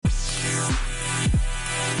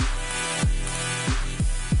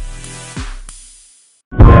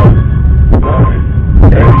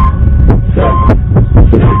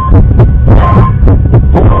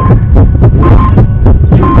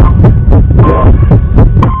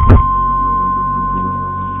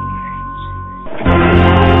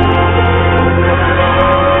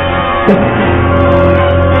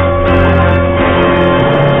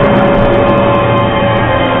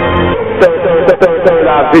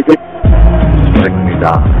Strike me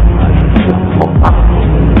down.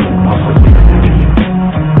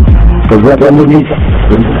 The revolution.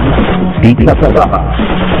 He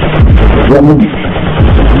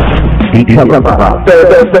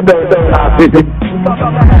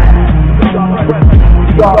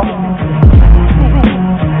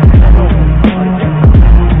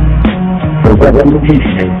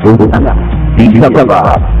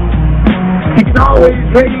can always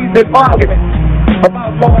raise an argument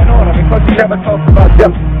about law and order because he never talks about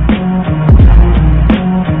justice.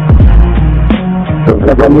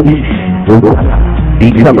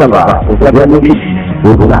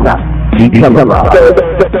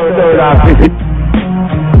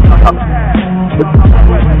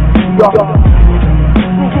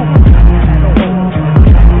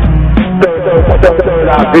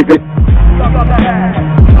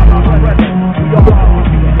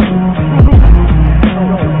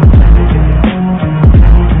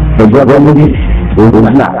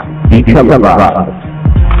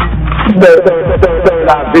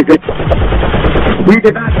 We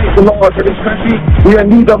did not make the laws of this country. We are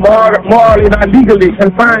neither morally nor legally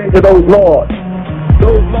confined to those laws.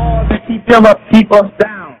 Those laws that keep us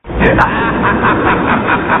down.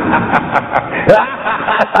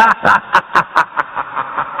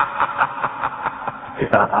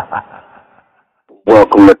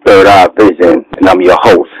 Welcome to Third Eye Vision, and I'm your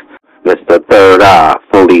host, Mr. Third Eye,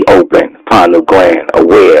 fully open, pineal gland,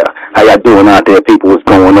 aware. How y'all doing out there, people? What's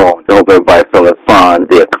going on? Hope everybody feeling fine.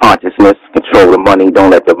 Their consciousness, control the money,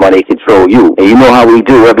 don't let the money control you. And you know how we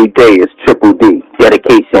do every day is triple D,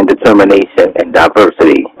 dedication, determination, and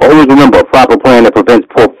diversity. Always remember, a proper plan that prevents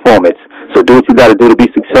poor performance. So do what you gotta do to be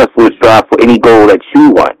successful and strive for any goal that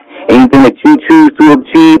you want. Anything that you choose to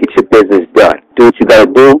achieve, get your business done. Do what you gotta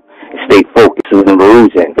do, and stay focused. It's an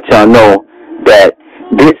illusion. But y'all know that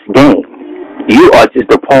this game, you are just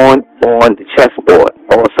a pawn on the chessboard.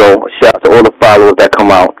 Also, a shout out to all the followers that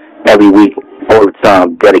come out every week, all the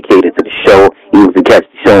time, dedicated to the show. Even if you catch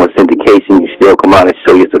the show on syndication, you still come out and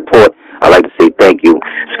show your support. I'd like to say thank you.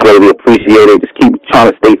 It's greatly appreciated. Just keep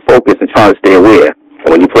trying to stay focused and trying to stay aware.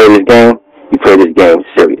 And when you play this game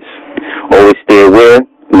serious. Always stay aware and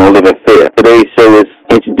don't live in fear. Today's show is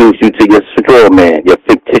introduce you to your strawman, your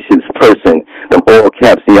fictitious person, the all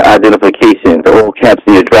caps in your identification, the all caps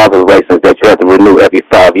in your driver's license that you have to renew every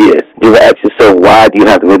 5 years. You ever ask yourself, why do you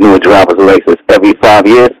have to renew a driver's license every 5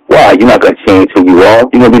 years? Why? You're not going to change who you are.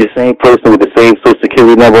 You're going to be the same person with the same social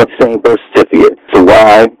security number, same birth certificate. So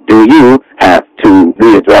why do you have to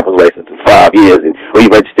do your driver's license in 5 years and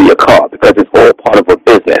re-register your car? Because it's all part of a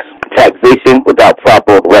business. Taxation without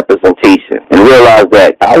proper representation. And realize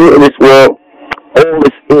that out in this world, all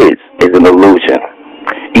this is an illusion.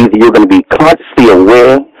 Either you're going to be consciously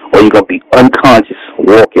aware or you're going to be unconscious,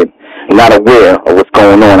 walking, not aware of what's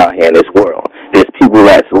going on out here in this world. There's people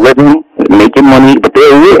that's living, making money, but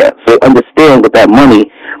they're aware. So understand with that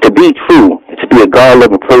money, to be true, to be a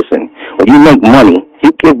God-loving person, when you make money,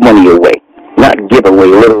 you give money away. Not give away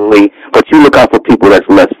literally, but you look out for people that's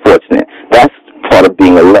less fortunate. That's part of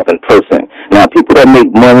being a loving person. Now, people that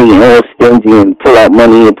make money and all stingy and pull out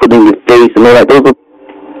money and put it in your face and all that, those are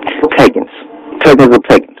pagans. Pagans are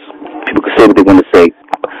pagans. People can say what they want to say.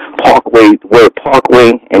 Parkway, the word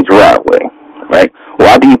parkway and driveway, right?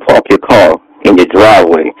 Why do you park your car in your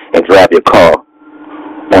driveway and drive your car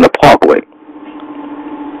on a parkway?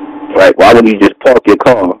 Right? Why wouldn't you just park your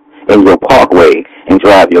car in your parkway and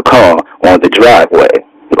drive your car on the driveway?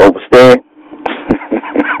 You understand?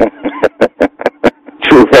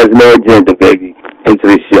 Truth has no agenda, baby. Into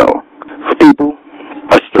the show. People,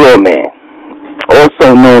 a straw man,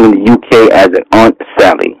 also known in the UK as an Aunt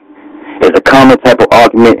Sally, is a common type of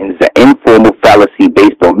argument and is an informal fallacy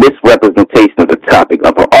based on misrepresentation of the topic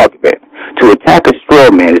of an argument. To attack a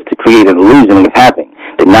straw man is to create an illusion of having,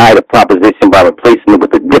 deny the proposition by replacing it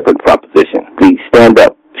with a different proposition. Please stand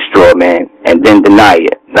up, straw man, and then deny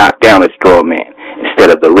it. Knock down a straw man instead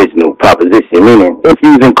of the original proposition. Meaning, if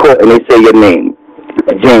you're in court and they say your name,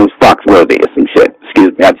 James Foxworthy or some shit.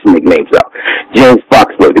 Excuse me, I just make names out. James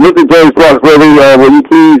Foxworthy. Mr. James Foxworthy, will you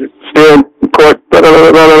please stand in court?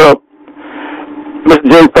 Mr.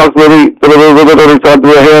 James Foxworthy, talk to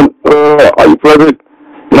him. Are you present?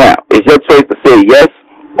 Now, it's your choice to say yes,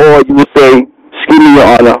 or you will say, excuse me, Your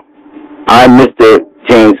Honor, I'm Mr.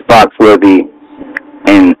 James Foxworthy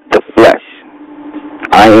in the flesh.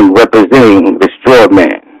 I am representing the straw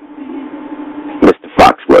man, Mr.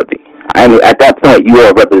 Foxworthy. At that point, you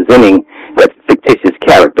are representing that fictitious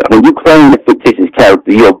character. When you claim the fictitious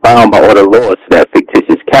character, you are bound by all the laws to that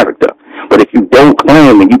fictitious character. But if you don't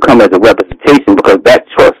claim and you come as a representation, because that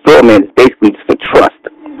straw man is basically just a trust.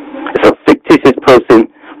 It's a fictitious person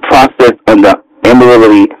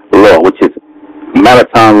statutory law, which is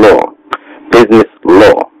MILITANT law, business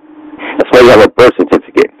law. That's why you have a birth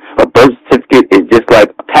certificate. A birth certificate is just like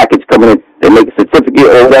a package coming in. They make a certificate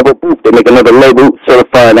or whatever, poof, they make another label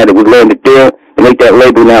certifying that it was landed there. They make that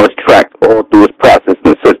label, now it's tracked all through its process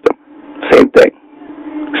in the system. Same thing.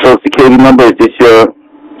 Social security number is just your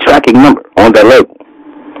tracking number on that label.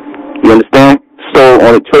 You understand? So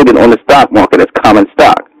on the traded on the stock market, that's common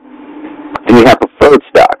stock. Then you have preferred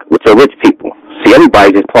stock, which are rich people. See,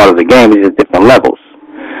 everybody's just part of the game. It's just different levels.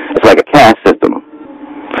 It's like a caste system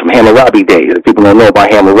from Hammurabi days. If people don't know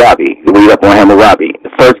about Hammurabi, you read up on Hammurabi. The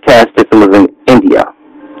first caste system was in India,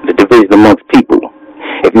 the division amongst people.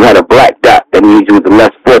 If you had a black dot, that means you was the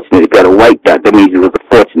less fortunate. If you had a white dot, that means you was the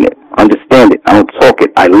fortunate. Understand it. I don't talk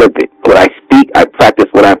it. I live it. What I speak, I practice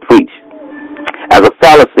what I preach. As a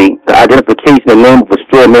fallacy, the identification and name of a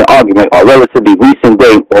straw man argument are relatively recent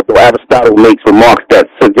day, although Aristotle makes remarks that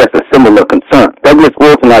suggest a similar concern. Douglas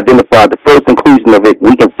Wilson identified the first inclusion of it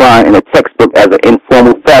we can find in a textbook as an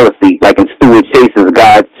informal fallacy, like in Stuart Chase's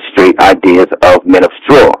Guide to Straight Ideas of Men of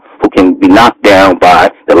Straw, who can be knocked down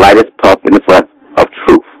by the lightest puff in the breath of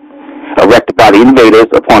truth. Erected by the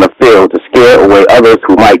invaders upon a field to scare away others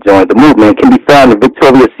who might join the movement, can be found in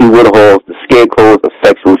Victoria C. Woodhull's The Scarecrows of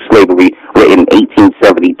Sexual Slavery, written in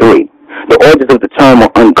 1873. The origins of the term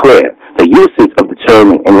are unclear. The usage of the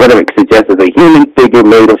term in rhetoric suggests a human figure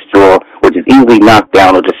made of straw, which is easily knocked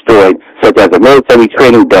down or destroyed, such as a military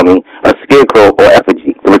training dummy, a scarecrow, or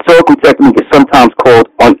effigy. The rhetorical technique is sometimes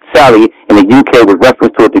called on sally in the UK with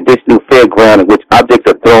reference to a traditional fairground in which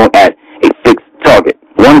objects are thrown at a fixed target.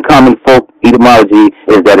 One common folk etymology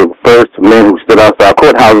is that it refers to men who stood outside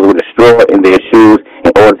courthouses with a straw in their shoes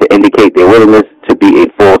in order to indicate their willingness to be a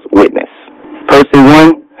false witness. Person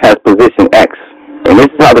 1 has position X, and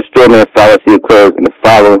this is how the straw man fallacy occurs in the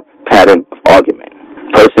following pattern of argument.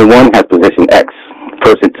 Person 1 has position X.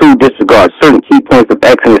 Person 2 disregards certain key points of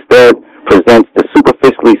X and instead presents the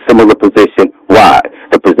superficially similar position Y.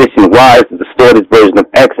 The position Y is the distorted version of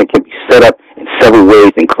X and can be set up in several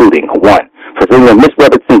ways, including 1. Presenting a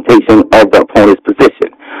misrepresentation of the opponent's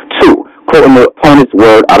position. 2. Quoting the opponent's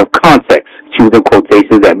word out of context, choosing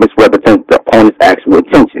quotations that misrepresent the opponent's actual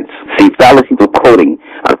intentions. See fallacy for quoting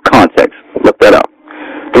out of context. Look that up.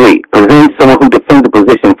 3. Presenting someone who defends the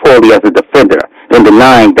position poorly as a defender, then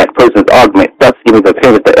denying that person's argument, thus giving the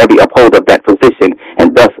appearance that every upholder of that position,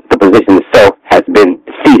 and thus the position itself has been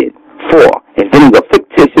defeated. 4. Inventing a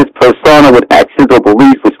fictitious persona with actions or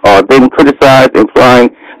beliefs which are then criticized,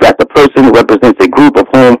 implying that the person represents a group of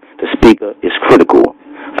whom the speaker is critical.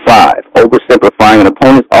 5. Oversimplifying an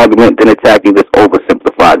opponent's argument, then attacking this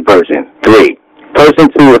oversimplified version. 3. Person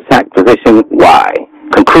 2 attacked position Y,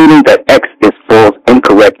 concluding that X is false,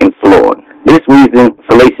 incorrect, and flawed. This reason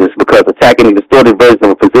fallacious because attacking a distorted version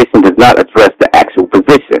of a position does not address the actual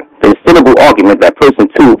position. The instilable argument that person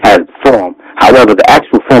 2 has formed, however, the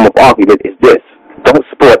actual form of argument is this: don't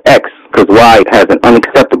support X because Y has an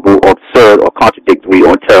unacceptable or absurd or contradictory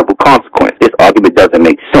or terrible consequence. This argument doesn't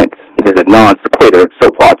make sense. It is a non sequitur, so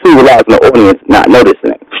part 2 relies on the audience not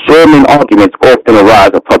noticing it. Strawman arguments often arise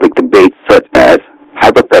in public debates such as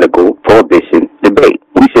hypothetical prohibition debate.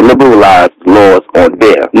 We should liberalize laws on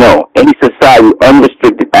beer. No, any society with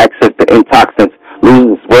unrestricted access to intoxicants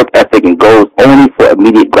loses its work ethic and goes only for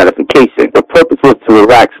immediate gratification. The purpose was to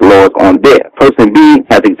relax laws on beer. Person B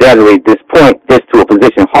has exaggerated this point, this to a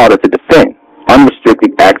position harder to defend.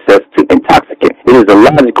 Unrestricted access to intoxicant. It is a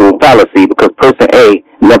logical fallacy because person A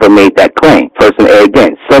never made that claim. Person A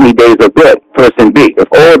again, sunny days are good. Person B, if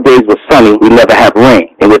all days were sunny, we never have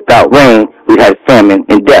rain. And without rain, we had famine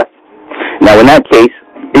and death. Now in that case,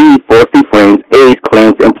 B falsely frames A's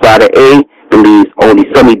claims to imply that A believes only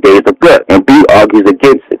sunny days are good, and B argues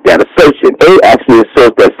against that assertion. A actually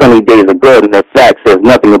asserts that sunny days are good, and that fact says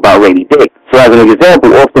nothing about rainy days. So as an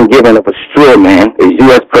example often given of a straw man is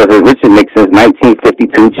U.S. President Richard Nixon's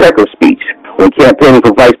 1952 Checker speech. When campaigning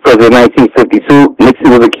for Vice President in 1952,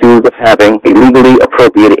 Nixon was accused of having illegally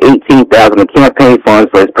appropriated $18,000 in campaign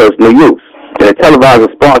funds for his personal use. In a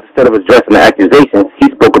televised response, instead of addressing the accusations,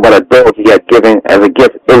 he spoke about a dog he had given as a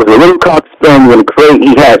gift. It was a little cocker spaniel in a crate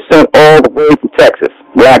he had sent all the way from Texas,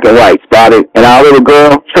 black and white, spotted. And our little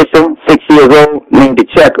girl, Trisha, 6 years old, named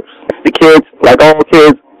it Checkers. The kids, like all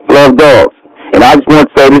kids, love dogs. And I just want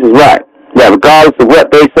to say this is right. That regardless of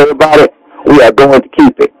what they say about it, we are going to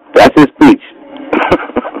keep it. That's his speech.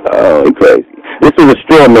 Oh, crazy. This was a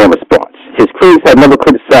straw man response. His critics had never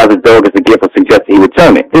criticized the dog as a gift or suggested he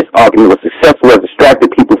return it. This argument was successful as distracted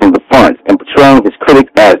people from the funds and portraying his critics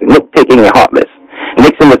as nitpicking and heartless.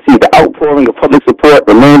 Nixon received the outpouring of public support,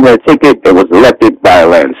 remained on a ticket, and was elected by a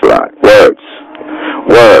landslide. Words.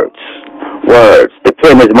 Words. Words. The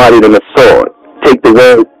pen is mightier than the sword. Take the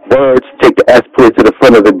word words, take the S, put it to the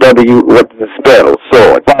front of the W. What does it spell?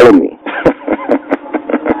 Sword. Follow me.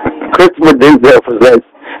 Christopher Denzel presents,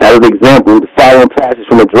 as an example, the following passage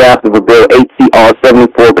from a draft of a bill HCR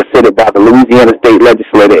 74 considered by the Louisiana State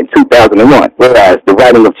Legislature in 2001. Whereas the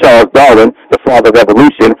writing of Charles Darwin, the father of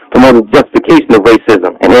evolution, promoted justification of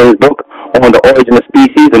racism. And in his book on the origin of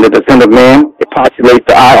species and the descent of man, it postulates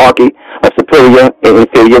the hierarchy of superior and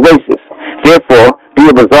inferior races. Therefore, be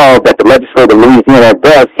it resolved that the legislature of Louisiana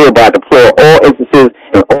does hereby deplore all instances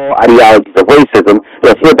and all ideologies of racism,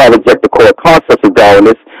 does hereby reject the core concepts of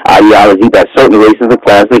Darwinist ideology that certain races or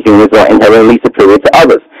classes of humans are inherently superior to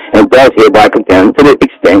others, and does hereby condemn to the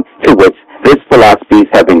extent to which these philosophies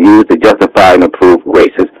have been used to justify and approve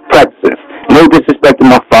racist practices. No disrespect to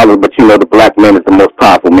my father, but you know the black man is the most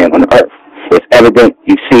powerful man on earth. It's evident,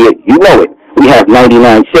 you see it, you know it. We have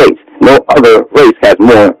 99 shades. No other race has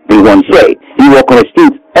more than one shade. You walk on the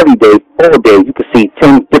streets every day, all day, you can see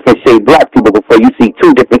 10 different shade black people before you see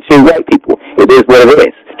 2 different shade white people. It is what it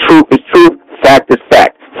is. Truth is truth. Fact is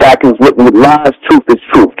fact. Fact is written with lies. Truth is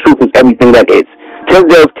truth. Truth is everything that is.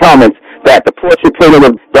 Denzel's comments that the portrait painted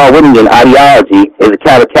of Darwinian ideology is a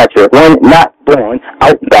caricature, one not borne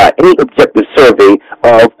out by any objective survey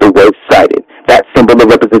of the words cited. That symbol of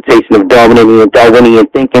representation of Darwinian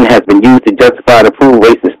thinking has been used to justify and approve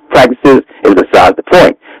racist practices is besides the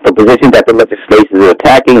point. The position that the legislation is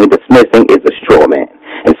attacking and dismissing is a straw man.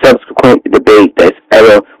 In subsequent debate, this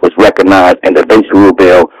error was recognized and the eventual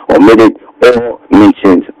bill omitted all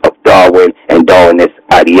mentions of Darwin and Darwinist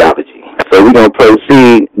ideology. So we're going to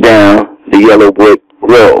proceed down the yellow brick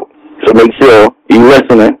road. So make sure you're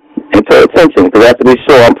listening and pay attention, because after this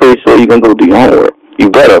show, I'm pretty sure you're going to go do your homework. You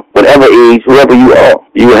better, whatever age, whoever you are,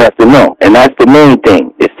 you have to know. And that's the main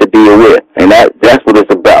thing, is to be aware. And that's what it's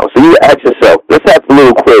about. So you ask yourself, let's have a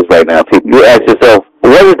little quiz right now, people. You ask yourself,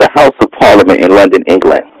 what is the House of Parliament in London,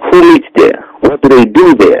 England? Who meets there? What do they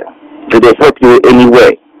do there? Do they help you in any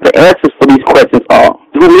way? The answers for these questions are,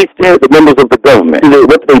 who meets there? The members of the government.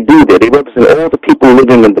 What do they do there? They represent all the people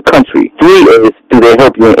living in the country. 3 is, do they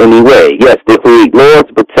help you in any way? Yes, they create laws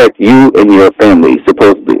to protect you and your family,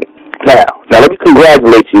 supposedly. Now let me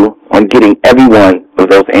congratulate you on getting every one of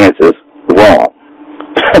those answers wrong.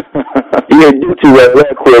 You didn't do too well.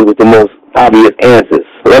 That quiz with the most obvious answers.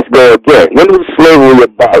 Let's go again. When was slavery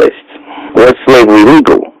abolished? Was slavery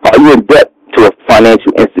legal? Are you in debt to a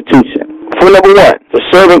financial institution? For number 1, the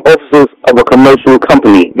serving officers of a commercial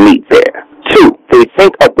company meet there. 2, they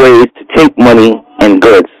think of ways to take money and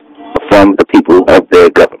goods from the people of their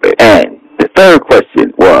government. And the third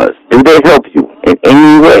question was, do they help you in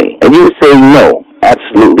any way? And you would say no,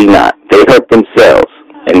 absolutely not. They help themselves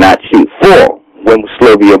and not you. 4, when was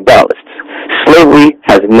slavery abolished? Slavery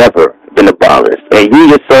has never been abolished, and you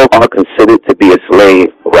yourself are considered to be a slave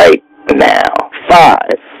right now. 5,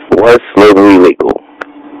 was slavery legal?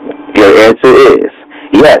 Your answer is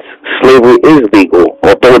yes, slavery is legal.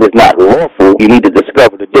 Although it is not lawful, you need to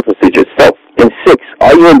discover the differences yourself. And 6,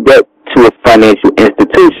 are you in debt to a financial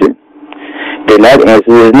institution? Then that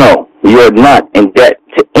answer is no. You are not in debt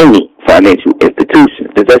to any financial institution.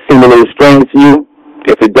 Does that seem a little strange to you?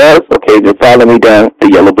 If it does, okay, then follow me down the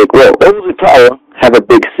yellow brick road. Those in power have a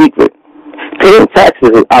big secret. Paying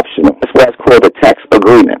taxes is optional. That's why it's called a tax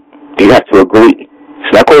agreement. You have to agree.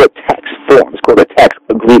 It's not called a tax form. It's called a tax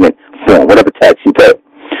agreement form, whatever tax you pay.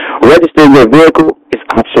 Registering your vehicle is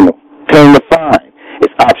optional. Paying the fine is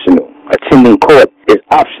optional. Attending court is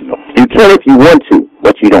optional. You can if you want to,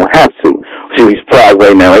 but you don't have to. So you're surprised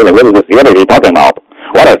right now. What are they talking about?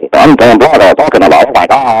 What are they talking about? Oh my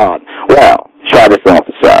God. Well, try this on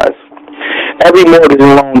for size. Every mortgage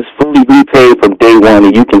loan is fully repaid from day 1,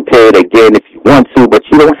 and you can pay it again if you want to, but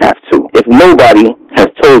you don't have to. If nobody has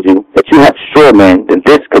told you that you have straw man, then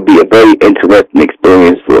this could be a very interesting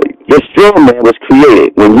experience for you. Your straw man was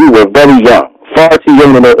created when you were very young, far too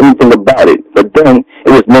young to know anything about it, but then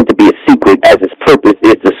it was meant to be a secret, as its purpose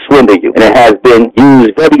is to swindle you, and it has been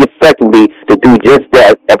used very effectively to do just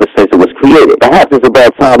that ever since it was created. Perhaps it's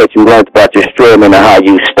about time that you learned about your straw man and how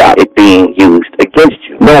you stop it being used against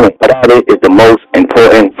you. Knowing about it is the most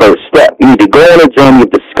important first step. You need to go on a journey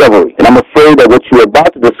of discovery, and I'm afraid that what you're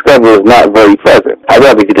about to discover is not very pleasant.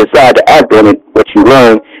 However, if you decide to act on it, what you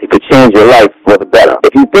learn, it could change your life for the better.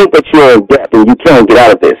 If you think that you're in debt, then you can't get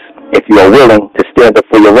out of this. If you are willing to stand up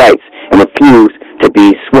for your rights and refuse to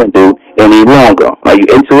be swindled any longer. Are you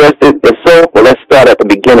interested? If so, well, let's start at the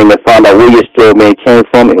beginning and find out where your straw man came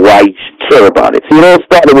from and why you should care about it. So you don't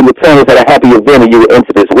start it when your parents had a happy event and you were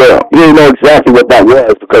into this world. You didn't know exactly what that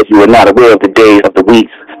was because you were not aware of the days, of the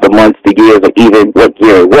weeks, the months, the years, or even what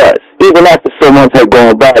year it was. Even after so months had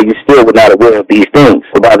gone by, you still were not aware of these things.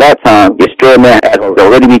 So by that time, your straw man ad was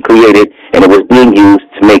already been created, and it was being used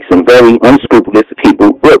to make some very unscrupulous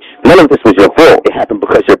people rich. None of this was your fault. It happened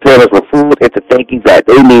because your parents were fooled into thinking that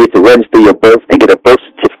they needed to register your birth and get a birth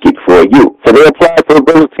certificate for you. So they applied for a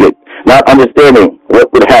birth certificate, not understanding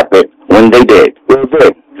what would happen when they did. Well,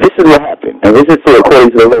 then, this is what happened, and this is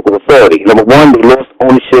according to the local authority. Number one, they lost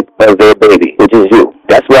ownership of their baby, which is you.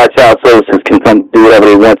 That's why child services can come do whatever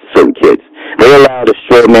they want to certain kids. They allowed a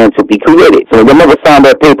straw man to be created. So when your mother signed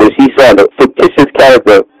that paper, she signed a fictitious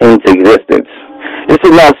character into existence. This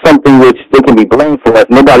is not something which they can be blamed for, as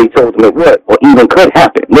nobody told them it would or even could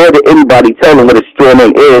happen. Nor did anybody tell them what a straw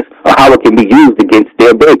man is or how it can be used against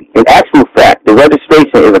their baby. In actual fact, the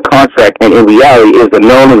registration is a contract, and in reality is a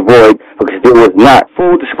null and void because there was not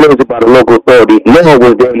full disclosure by the local authority, nor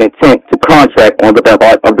was there an intent to contract on the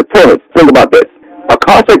part of the parents. Think about this. A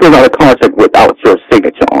contract is not a contract without your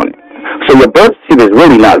signature on it. So your birth certificate is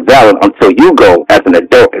really not valid until you go as an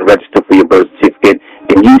adult and register for your birth certificate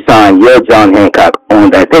and you sign your John Hancock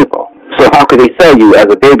on that paper. So how could they sell you as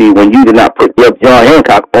a baby when you did not put your John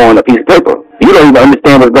Hancock on a piece of paper? You don't even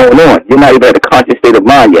understand what's going on. You're not even at a conscious state of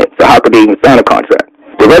mind yet, so how could they even sign a contract?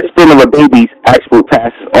 The registering of a baby's actual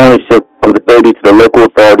passes ownership of the baby to the local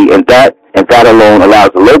authority, and that alone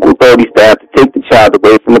allows the local authority staff to take the child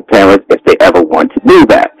away from the parents if they ever want to do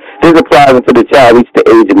that. This applies until the child reaches the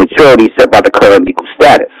age of maturity set by the current legal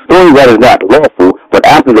status. Doing that is not lawful, but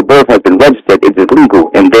after the birth has been registered, it is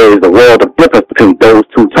legal, and there is a world of difference between those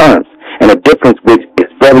two terms, and a difference which is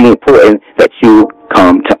very important that you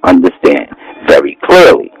come to understand very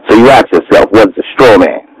clearly. So you ask yourself, what is a straw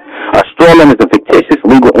man? A straw man is a fictitious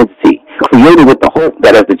legal entity created with the hope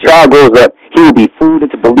that as the child grows up, he will be fooled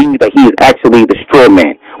into believing that he is actually the straw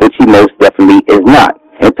man, which he most definitely is not,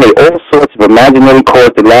 and pay all sorts of imaginary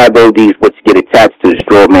costs and liabilities which get attached to the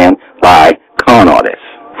straw man by con artists.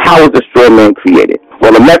 How is the straw man created?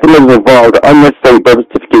 Well, the mechanism involves the unnecessary birth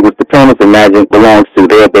certificate which the parents imagine belongs to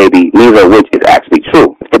their baby, neither of which is actually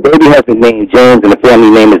true. If the baby has been named James and the family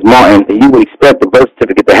name is Martin, then you would expect the birth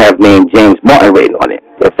certificate to have named James Martin written on it.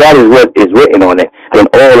 If that is what is written on it, then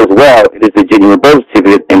all is well, it is a genuine birth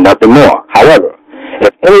certificate and nothing more. However,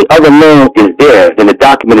 if any other name is there, then the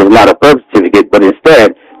document is not a birth certificate, but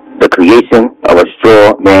instead the creation of a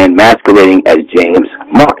straw man masquerading as James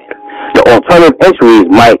Martin. The alternative entries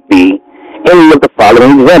might be any of the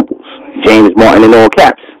following examples: James Martin in all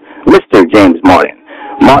caps, Mr. James Martin,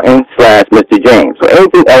 Martin/Mr. James, or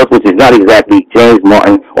anything else which is not exactly James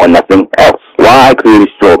Martin or nothing else. Why create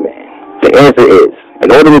a straw man? The answer is,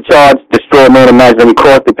 in order to charge the straw man imaginary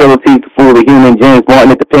costs and penalties to fool the human James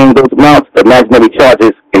Martin into paying those amounts, the imaginary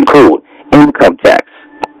charges include income tax,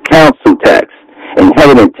 council tax,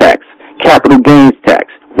 inheritance tax, capital gains tax,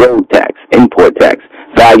 road tax, import tax,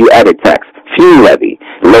 value-added tax, fuel levy,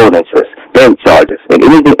 loan interest, bank charges, and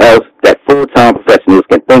anything else that full-time professionals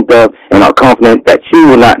can think of and are confident that you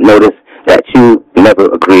will not notice that you never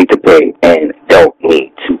agreed to pay and don't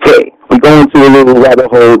need to pay. We go into a little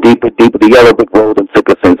rabbit hole deeper. The yellow brick road and took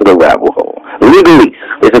us into the rabbit hole. Legalese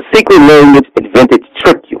is a secret language invented to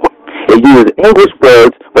trick you. It uses English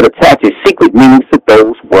words but attaches secret meanings to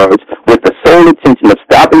those words with the sole intention of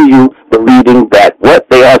stopping you believing that what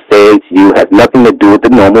they are saying to you has nothing to do with the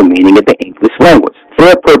normal meaning of the English language.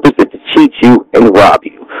 Their purpose is to cheat you and rob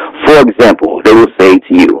you. For example, they will say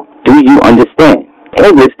to you, "Do you understand?" In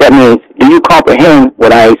English, that means, "Do you comprehend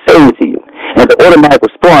what I am saying to you?" And the automatic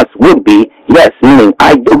response would be, "Yes," meaning,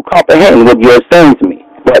 "I do comprehend what you are saying to me."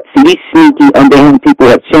 But see, these sneaky, underhand people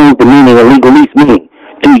have changed the meaning of legalese, meaning,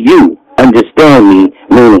 "Do you understand me?"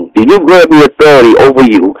 meaning, "Do you grant me authority over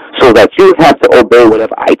you so that you have to obey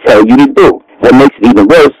whatever I tell you to do?" What makes it even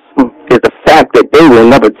worse is the fact that they will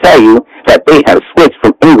never tell you that they have switched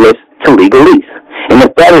from English to legalese. And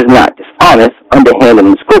if that is not dishonest, underhanded,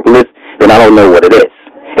 and unscrupulous, then I don't know what it is.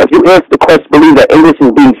 If you answer the question, believe that English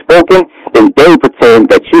is being spoken, then they pretend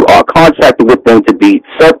that you are contracted with them to be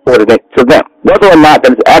subordinate to them. Whether or not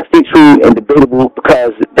that is actually true and debatable,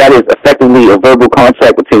 because that is effectively a verbal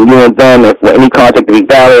contract between you and them. If for any contract to be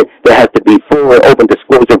valid, there has to be full and open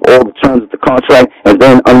disclosure of all the terms of the contract, and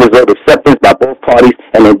then unreserved acceptance by both parties.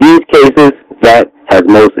 And in these cases, that has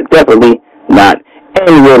most definitely not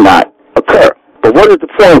and will not occur. But what is the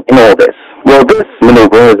point in all this? Well, this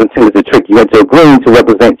maneuver is intended to trick you into agreeing to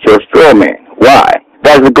represent your straw man. Why?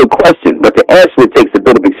 That is a good question, but to answer it takes a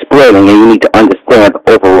bit of explaining, and you need to understand the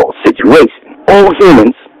overall situation. All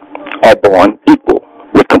humans are born equal,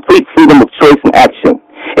 with complete freedom of choice and action.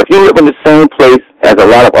 If you live in the same place as a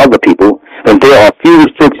lot of other people, then there are few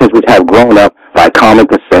restrictions which have grown up by common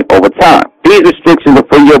consent over time. These restrictions are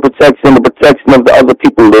for your protection and the protection of the other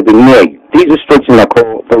people living near you. These section are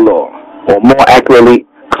called the law, or more accurately,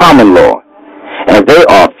 common law, and they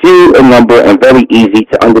are few in number and very easy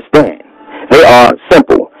to understand. They are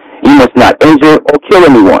simple. You must not injure or kill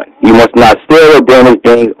anyone. You must not steal or damage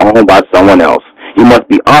things owned by someone else. You must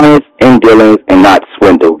be honest in dealings and not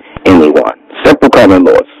swindle anyone. Simple common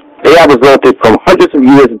laws. They have resulted from hundreds of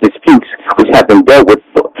years of disputes which have been dealt with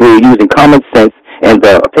through using common sense and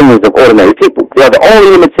the opinions of ordinary people. They are the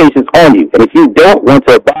only limitations on you, and if you don't want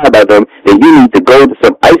to abide by them, then you need to go to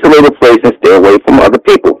some isolated place and stay away from other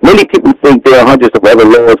people. Many people think there are hundreds of other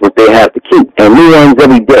laws which they have to keep, and new ones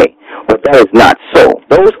every day, but that is not so.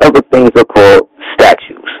 Those other things are called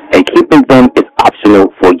statutes, and keeping them is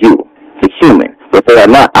optional for you, the human, but they are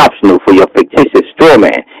not optional for your fictitious straw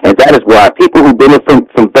man, and that is why people who benefit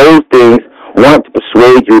from those things want to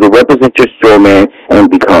persuade you to represent your straw man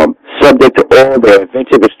and become subject to all their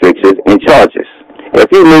inventive restrictions and charges.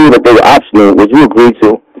 If you knew that they were optional, would you agree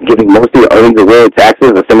to giving most of your earnings away in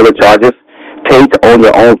taxes or similar charges? Pay to own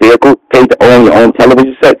your own vehicle, pay to own your own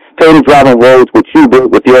television set, pay to drive on roads which you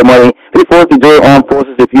built with your money, be forced to join armed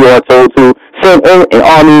forces if you are told to, send in an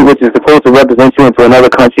army which is supposed to represent you into another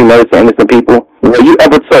country, murder innocent people. Were you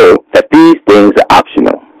ever told that these things are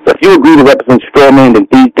optional? If you agree to represent strawman, then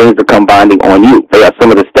these things become binding on you. They are some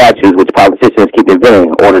of the statutes which politicians keep inventing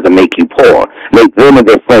in order to make you poor, make them and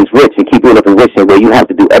their friends rich, and keep you in a position where you have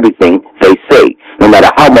to do everything they say, no matter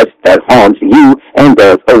how much that harms you and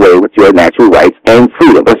does away with your natural rights and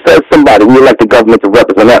freedom. But says somebody, we elect the government to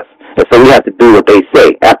represent us, and so we have to do what they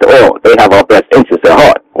say. After all, they have our best interests at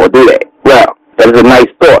heart, or do they? Well, that is a nice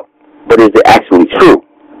thought, but is it actually true?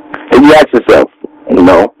 And you ask yourself,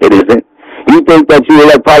 no, it isn't. You think that you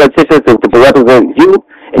elect politicians to represent you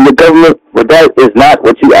in the government, but that is not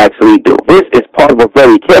what you actually do. This is part of a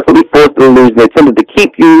very carefully forced illusion intended to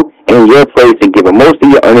keep you in your place and giving most of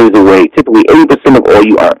your earnings away, typically 80% of all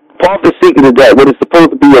you earn. Part of the secret is that what is supposed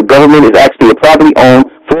to be a government is actually a privately owned,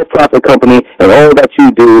 for-profit company, and all that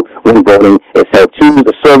you do when voting is help choose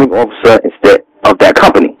a serving officer instead of that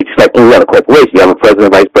company. It's like any other corporation. You have a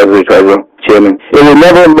president, vice president, treasurer, chairman. It will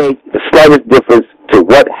never make the slightest difference to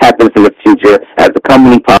what happens in the future, as the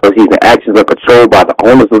company policies and actions are controlled by the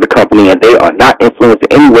owners of the company, and they are not influenced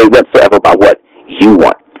in any way whatsoever by what you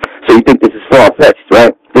want. So you think this is far-fetched,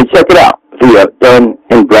 right? Then check it out via Dun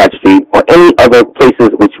and Bradstreet or any other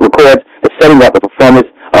places which records the setting up the performance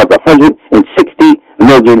of the 160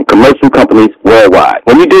 million commercial companies worldwide.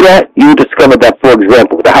 When you do that, you discover that, for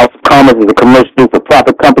example, the House of Commerce is a commercial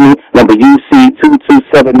for-profit company, number UC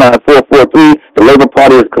 2279443. The Labor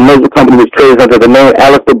Party is a commercial company which trades under the name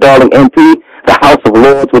Alistair Darling MP. The House of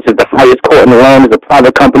Lords, which is the highest court in the land, is a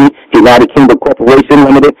private company, United Kingdom Corporation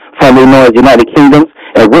Limited, formerly known as United Kingdoms,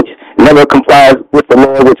 and which never complies with the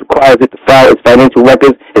law which requires it to file its financial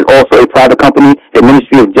records, is also a private company. The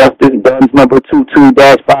Ministry of Justice, DUNS number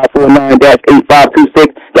 22-549-8526,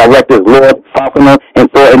 Director is Lord Falconer and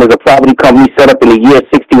Thornton, is a property company set up in the year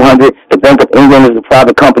 1600. The Bank of England is a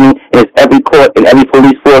private company, and it's every court and every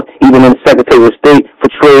police force, even in the Secretary of State for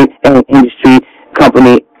Trade and Industry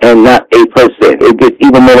company, and not a person. It gets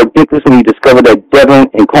even more ridiculous when you discover that Devon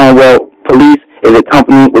and Cornwall Police is a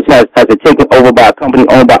company which has been taken over by a company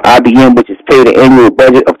owned by IBM, which is paid an annual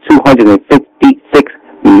budget of £256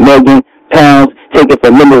 million, taken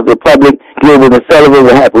from members of the public. Gilbert and Sullivan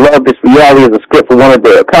will have loved this reality as a script for one of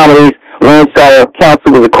their comedies. Lancashire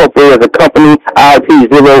Council was incorporated as a company,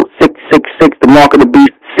 IP0666, the mark of the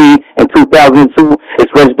beast, C, in 2002.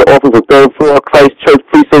 Its registered office was 3rd floor, Christ Church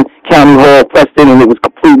Precinct, County Hall, Preston, and it was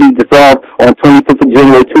completely dissolved on 25th of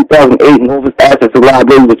January 2008, and all of its assets and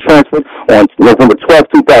liabilities were transferred on November 12,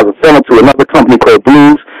 2007 to another company called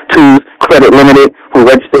Blues Two's Credit Limited, whose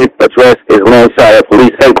registered address is Lancashire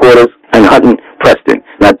Police Headquarters in Hutton, Preston.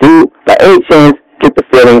 Now, do by any chance get the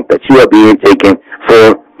feeling that you are being taken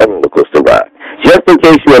for a roller coaster ride? Just in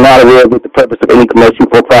case you are not aware of the purpose of any commercial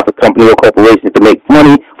for-profit company or corporation is to make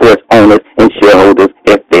money for its owners and shareholders,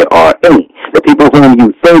 if there are any. The people whom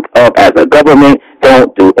you think of as a government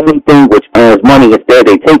don't do anything which earns money. Instead,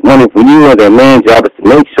 they take money from you, and their main job is to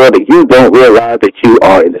make sure that you don't realize that you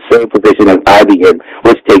are in the same position as IBM,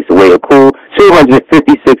 which takes away a cool $256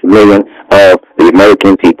 million of the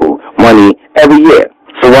American people money every year.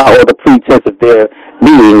 So why all the pretense of there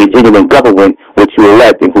being a genuine government which you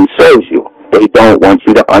elect and who serves you? They don't want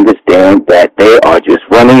you to understand that they are just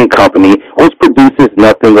running a company which produces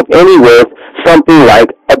nothing of any worth, something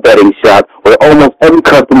like a betting shop where almost every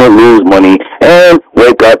customer loses money, and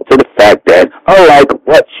wake up to the fact that, unlike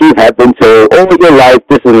what you have been told all your life,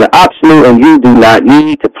 this is an optional and you do not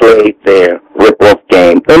need to play their rip-off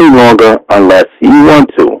game any longer unless you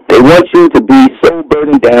want to. They want you to be so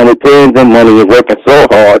burdened down with pens and money and working so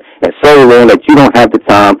hard and so long that you don't have the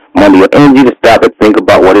time, money, or energy to stop and think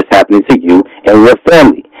about what is happening to you and your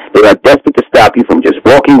family. They are desperate to stop you from just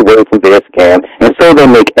walking away from their scam, and so they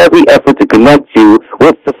make every effort to connect you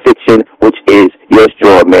with the fiction, which is your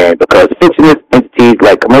straw man, because fictionless entities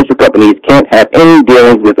like commercial companies can't have any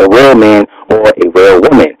dealings with a real man or a real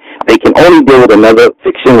woman. They can only deal with another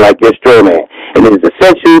fiction like your straw man, and it is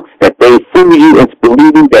essential that they fool you into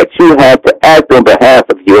believing that you have to act on behalf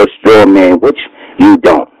of your straw man, which you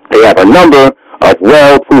don't. They have a number of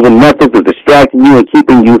well-proven methods of distracting you and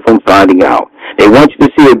keeping you from finding out. They want you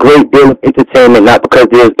to see a great deal of entertainment, not because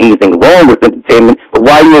there's anything wrong with entertainment, but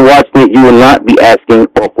while you're watching it, you will not be asking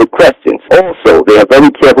awkward questions. Also, they are very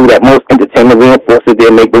careful that most entertainment reinforces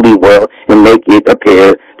their make-believe world and make it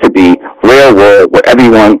appear to be real world where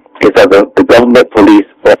everyone is either the government, police,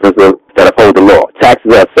 officers that uphold the law.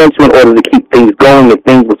 Taxes are essential in order to keep things going, and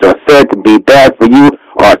things which are said to be bad for you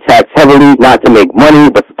are taxed heavily, not to make money,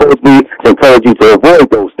 but supposedly to encourage you to avoid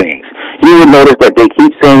those things. You will notice that they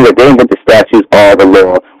keep saying that they invented statutes are the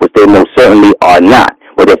law, which they most certainly are not.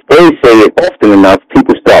 But if they say it often enough,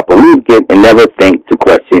 people start believing it and never think to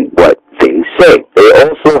question what they say. They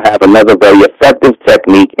also have another very effective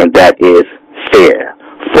technique, and that is fear.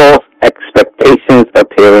 False expectations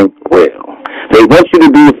appearing real. They want you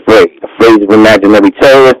to be afraid of imaginary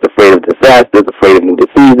terrorists, afraid of disasters, afraid of new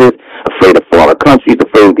diseases, afraid of foreign countries,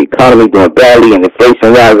 afraid of the economy doing badly and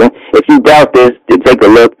inflation rising. If you doubt this, then take a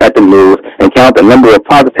look at the news and count the number of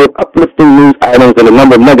positive, uplifting news items and the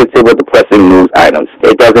number of negative or depressing news items.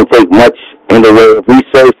 It doesn't take much in the way of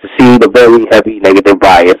research to see the very heavy negative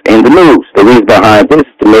bias in the news. The reason behind this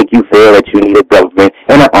is to make you feel that you need a government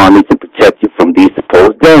and an army to protect you from these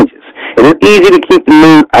supposed dangers. It is easy to keep the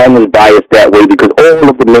news items biased that way because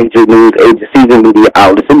all of the major news agencies and media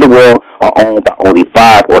outlets in the world are owned by only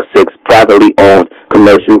 5 or 6 privately owned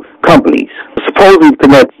commercial companies. Supposedly to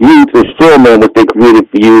connect you to the straw man which they created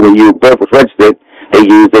for you when your birth was registered, they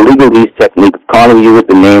use the legalese technique of calling you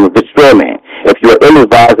with the name of the straw man. If you are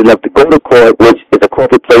ill-advised enough to go to court, which is a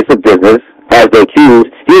corporate place of business, as the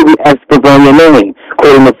accused, you will be asked to confirm your name,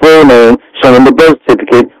 quoting the full name, showing the birth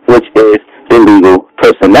certificate, which is the legal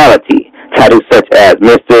personality. Titles such as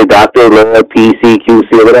Mr., Dr., Lord, PC,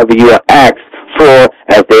 QC, or whatever you are asked for,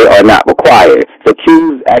 as they are not required. The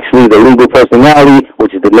accused actually the legal personality,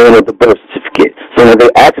 which is the name of the birth certificate. So when they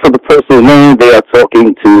ask for the person's name, they are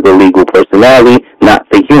talking to the legal personality, not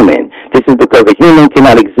the human. This is because a human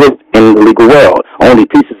cannot exist in the legal world. Only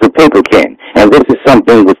pieces of paper can. And this is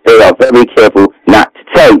something which they are very careful not to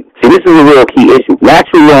tell you. See, this is a real key issue.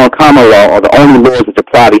 Natural law and common law are the only laws which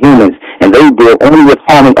apply to humans, and they deal only with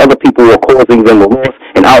harming other people or causing them a loss,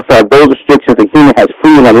 and outside those restrictions, a human has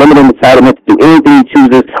free and unlimited entitlement to do anything he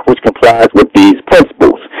chooses which complies with these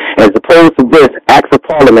principles. As opposed to this, acts of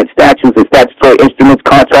parliament, statutes, and statutory instruments,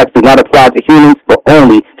 contracts do not apply to humans, but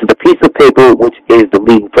only to the piece of paper which is the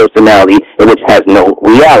legal personality and which has no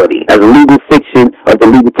reality. As a legal fiction of the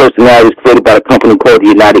legal personality is created by a company called the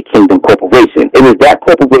United Kingdom Corporation. It is that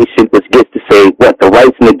corporation which gets to say what the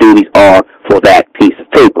rights and the duties are for that piece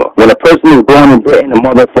of paper. When a person is born in Britain, the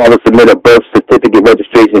mother and father submit a birth certificate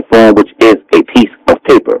registration form, which is a piece of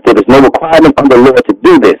paper. There is no requirement under law to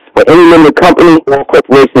do this. For any limited company or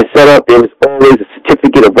corporation set up, there is always a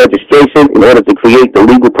certificate of registration in order to create the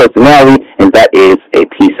legal personality, and that is a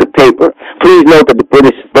piece of paper. Please note that the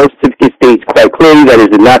British birth certificate states quite clearly that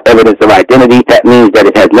it is not evidence of identity. That means that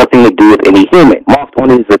it has nothing to do with any human. Marked on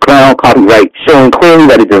it is the crown copyright, showing clearly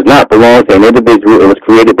that it does not belong to an individual and was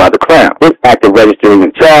created by the crown. This act of registering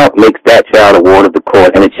a child makes that child a ward of the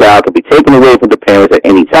court, and the child can be taken away from the parents at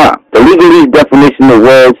any time. The legalese definition of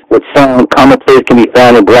words which sound commonplace can be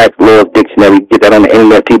found in Black's Laws Dictionary. Get that on the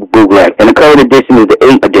internet, people Google that. And the current edition is the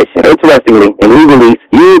 8th edition. Interestingly, in legalese,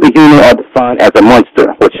 you, the human, are defined as a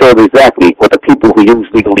monster, which shows exactly what the people who use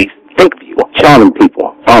legalese think of you. Charming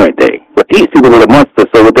people, aren't they? But these people are the monsters,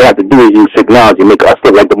 so what they have to do is use technology, make us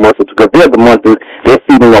look like the monsters, because they're the monsters. They're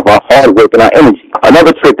feeding off our hard work and our energy.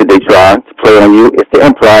 Another trick that they try to play on you is to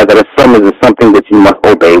imply that a summons is something that you must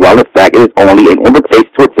obey, while in fact it is only an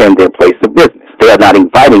invitation to attend their place of business. They are not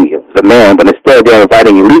inviting you as a man, but instead they are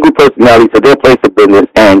inviting your legal personality to their place of business,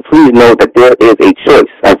 and please note that there is a choice,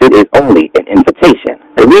 as it is only an invitation.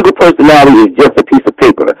 The legal personality is just a piece of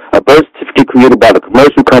paper, a birth certificate created by the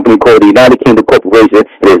commercial company called the United Kingdom Corporation.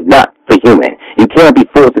 It is not for human. You can't be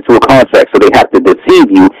forced into a contract, so they have to deceive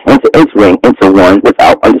you into entering into one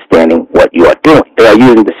without understanding what you are doing. They are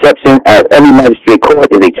using deception, as every magistrate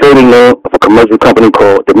court is a trading name of a commercial company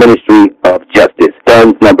called the Ministry of Justice.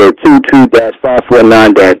 Guns number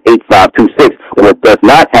 22-549-8526, when it does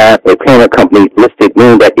not have a parent company listed,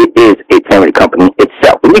 meaning that it is a parent company itself.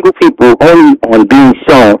 The legal people, only on being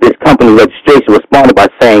shown this company registration, responded by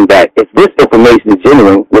saying that if this information is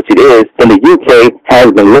genuine, which it is, then the UK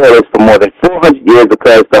has been lawyers for more than 400 years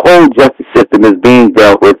because the whole justice system is being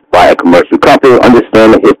dealt with by a commercial company.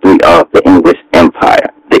 Understand the history of the English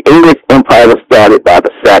Empire. The English Empire was started by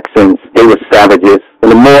the Saxons. They were savages. When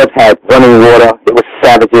the Moors had running water, they were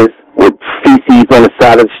savages with feces on the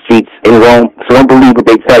side of the streets in Rome. So don't believe what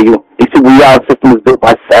they tell you. They said our system was built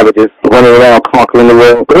by savages running around conquering the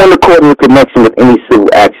world. But on the court is a connection with any civil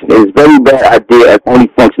action. It is a very bad idea, as only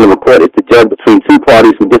function of a court is to judge between two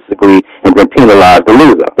parties who disagree and then penalize the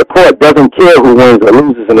loser. The court doesn't care who wins or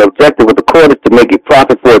loses, and the objective of the court is to make a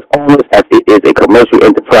profit for its owners, as it is a commercial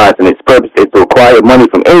enterprise, and its purpose is to acquire money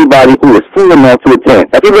from anybody who is fool enough to attend.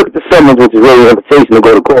 If you look at the summons, which is really an invitation to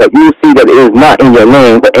go to court, you will see that it is not in your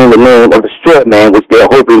name, but in the name of the straw man, which they are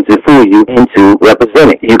hoping to fool you into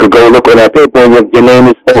representing. You could go look on that paper and your name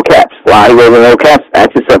is all caps. Why are you in all caps?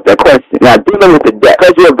 Ask yourself that question. Now, dealing with the debt,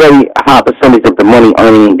 because you have a very high percentage of the money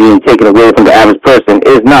earning being taken away from the average person,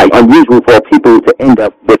 it is not unusual for people to end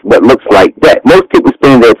up with what looks like debt. Most people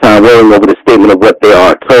spend their time worrying over the statement of what they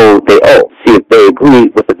are told they owe. See if they agree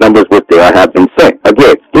with the numbers which they have been sent.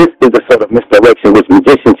 Again, this is a sort of misdirection which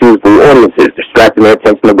magicians use for audiences, distracting their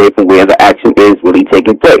attention away from where the action is really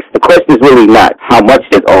taking place. The question is really not how much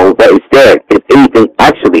is owed, but instead, is anything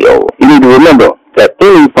actually owed? You need to remember that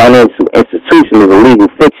any financial institution is a legal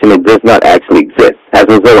fiction. It does not actually exist. As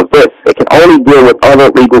a result of this, it can only deal with other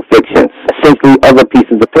legal fictions, essentially other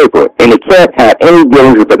pieces of paper, and it can't have any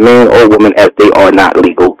dealings with a man or woman, as they are not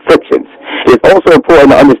legal fictions. It is also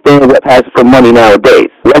important to understand what passes for money nowadays.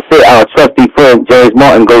 Let's say our trusty friend James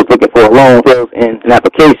Martin goes looking for a loan, fills in an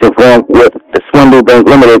application form with the Swindle Bank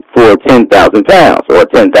Limited for £10,000 or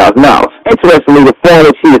 $10,000. Interestingly, the form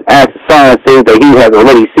which he is asked to sign says that he has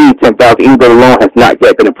already received $10,000, even though the loan has not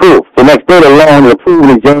yet been approved. The next day, the loan is approved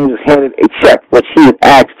and James is handed a check, which he is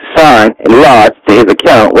asked to sign and lodge to his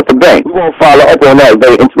account with the bank. We won't follow up on that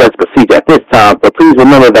very interesting procedure at this time, but please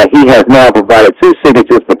remember that he has now provided two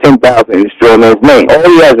signatures for $10,000 in the straw man's name. All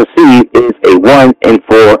he has received is a 1 and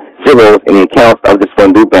 4 zeros in the accounts of the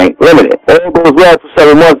Swindle Bank Limited. All goes well for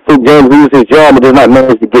several months until James loses his job and does not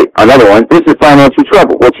manage to get another one. This is financial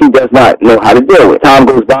trouble, which he does not know how to deal with. Time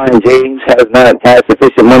goes by and James has not had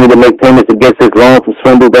sufficient money to make payments against his loan from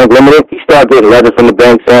Swindle Bank Limited. He starts getting letters from the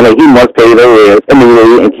bank saying that he must pay their arrears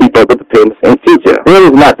immediately and keep up with the payments in future. There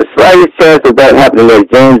is not the slightest chance of that happening, as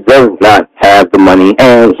James does not have the money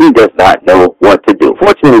and he does not know what to do.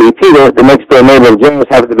 Fortunately, Peter, the next door neighbor of James,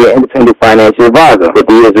 happens to be an independent financial advisor with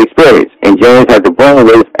years of experience, and James has the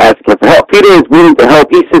brainwaves asking for help. Peter is willing to help.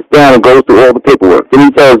 He sits down and goes through all the paperwork. Then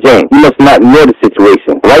he tells James, you must not ignore the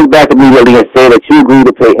situation. Write back immediately and say that you agree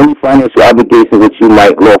to pay any financial obligations which you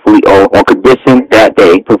might lawfully owe, on condition that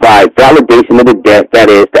they provide validation of the debt, that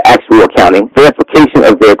is, the actual accounting, verification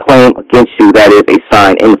of their claim against you, that is, a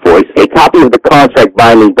signed invoice, a copy of the contract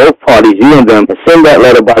binding both parties, you and them, and send that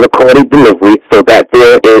letter by recorded delivery so that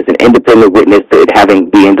there is an independent witness to it having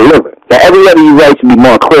been delivered. Now, every letter you write should be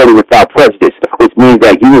marked clearly without prejudice, which means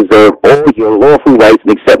that you reserve all your lawful rights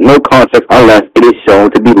and accept no contract unless it is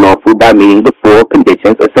shown to be lawful by meeting the four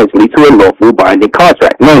conditions essentially to a lawful binding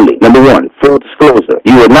contract. Namely, number 1, full disclosure.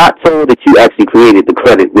 You were not told that you actually created the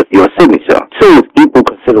credit with your signature. 2 is equal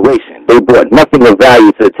consideration. They brought nothing of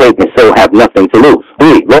value to the table and so have nothing to lose.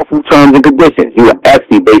 3, lawful terms and conditions. You are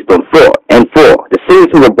actually based on fraud. And 4, the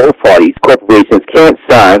signatures of both parties, corporations, can't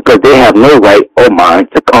sign because they have no right or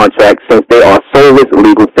mind to contract, since they are soulless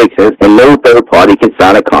legal fictions and no third party can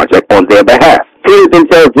sign a contract on their behalf. Peter then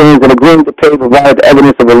tells James that agreeing to pay provides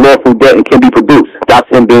evidence of a lawful debt and can be produced, stops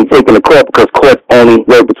him being taken to court because courts only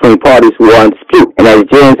work between parties who are in dispute. And as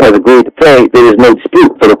James has agreed to pay, there is no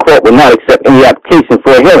dispute, so the court will not accept any application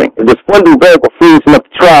for a hearing. If the Swindle Bank were foolish enough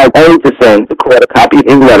to try, only to send the court a copy of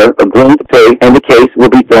his letter agreeing to pay, and the case will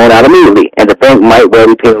be thrown out immediately, and the bank might well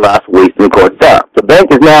be penalized for wasting the court's time. The bank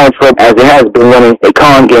is now in trouble, as it has been running a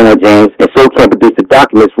con game on James, and so can't produce the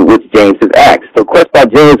documents for which James has asked. The request by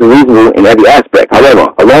James is reasonable in every aspect. However,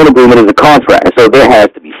 a loan agreement is a contract, and so there has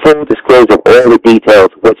to be full disclosure of all the details,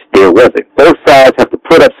 which there wasn't. Both sides have to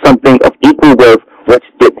put up something of equal worth, which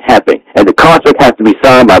didn't happen, and the contract has to be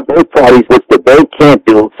signed by both parties, which the bank can't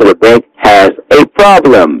do, so the bank has a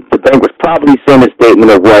problem. The bank was probably sent a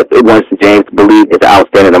statement of what it wants James to believe is the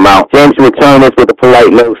outstanding amount. James should return this with a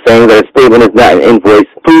polite note saying that a statement is not an invoice.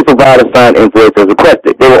 Please provide a signed invoice as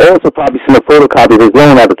requested. They will also probably send a photocopy of his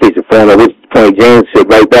loan application form, at which point James should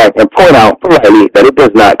write back and point out politely that it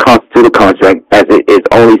does not constitute a contract, as it is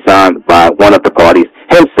only signed by one of the parties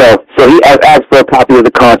himself, so he has asked for a copy of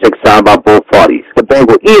the contract signed by both parties. The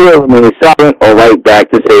bank will either remain silent or write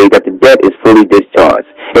back to say that the debt is fully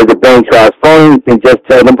discharged. If the bank tries phoning, you can just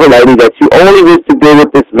tell them politely that you only wish to deal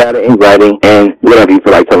with this matter in writing and whatever you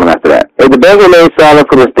feel like telling after that. If the bank remains silent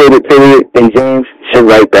for the stated period, then James should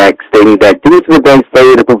write back stating that due to the bank's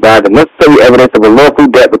failure to provide the necessary evidence of a lawful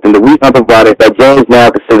debt within the week unprovided, that James now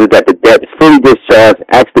considers that the debt is fully discharged and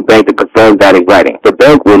asks the bank to confirm that in writing. The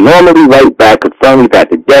bank will normally write back confirming that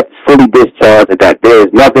the debt is fully discharged and that there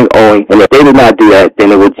is nothing owing, and if they do not do that,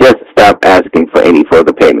 then it will just stop asking for any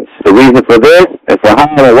further payments. The reason for this and for how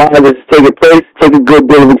and why this is taking place take a good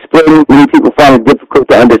deal of explaining. Many people find it difficult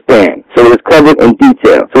to understand, so it is covered in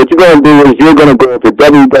detail. So what you're going to do is you're going to go to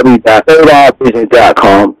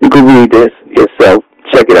www.3rdeyeviZion.com. You can read this yourself.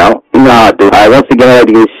 Check it out. You know how I do. All right, once again, I'd like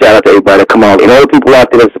to give a shout out to everybody that come on. And all the people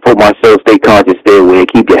out there that support my show, stay conscious, stay aware,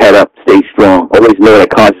 keep your head up, stay strong. Always know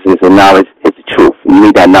that consciousness and knowledge is the truth. You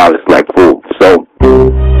need that knowledge like food. So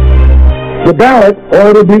the ballot, or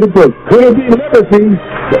it'll be the book. Could it be liberty,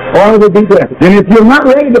 or it will be death. And if you're not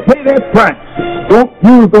ready to pay that price, don't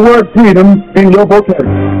use the word freedom in your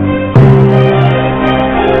vocabulary.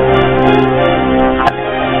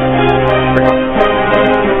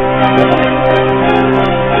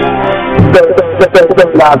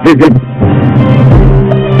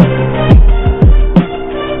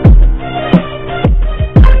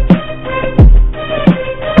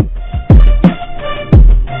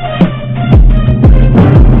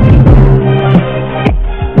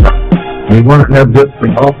 We want to have just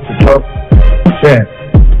an off-the-cuff chat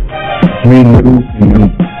between you and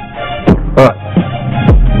us.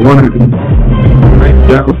 We want to break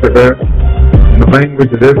down to her in the language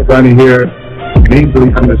that everybody here can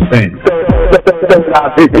easily understand.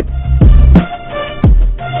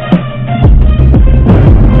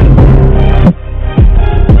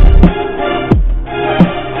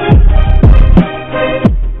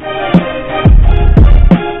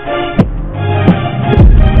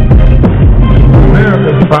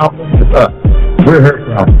 America's problem is us. We're her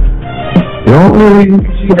problem. The only reason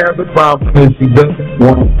she has a problem is she doesn't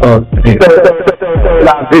want us to help.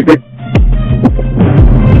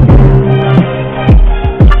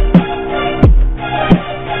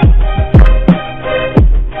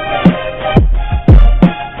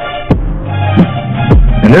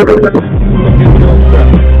 And everybody you look at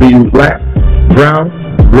yourself, be you black, brown,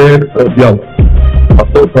 red, or yellow, a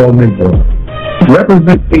so-called Negro,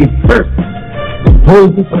 represent a person who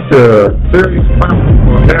poses such a serious problem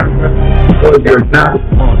for America because you're not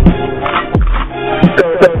on.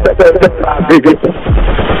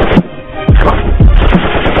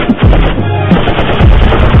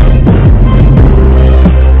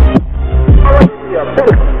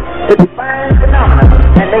 To define phenomena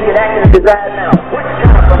and make it actually desired now. What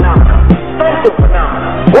kind of phenomena? Social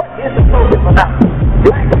phenomena. What is the social phenomenon?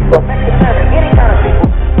 Black people, Mexican, any kind of people,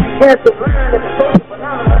 you can't learn the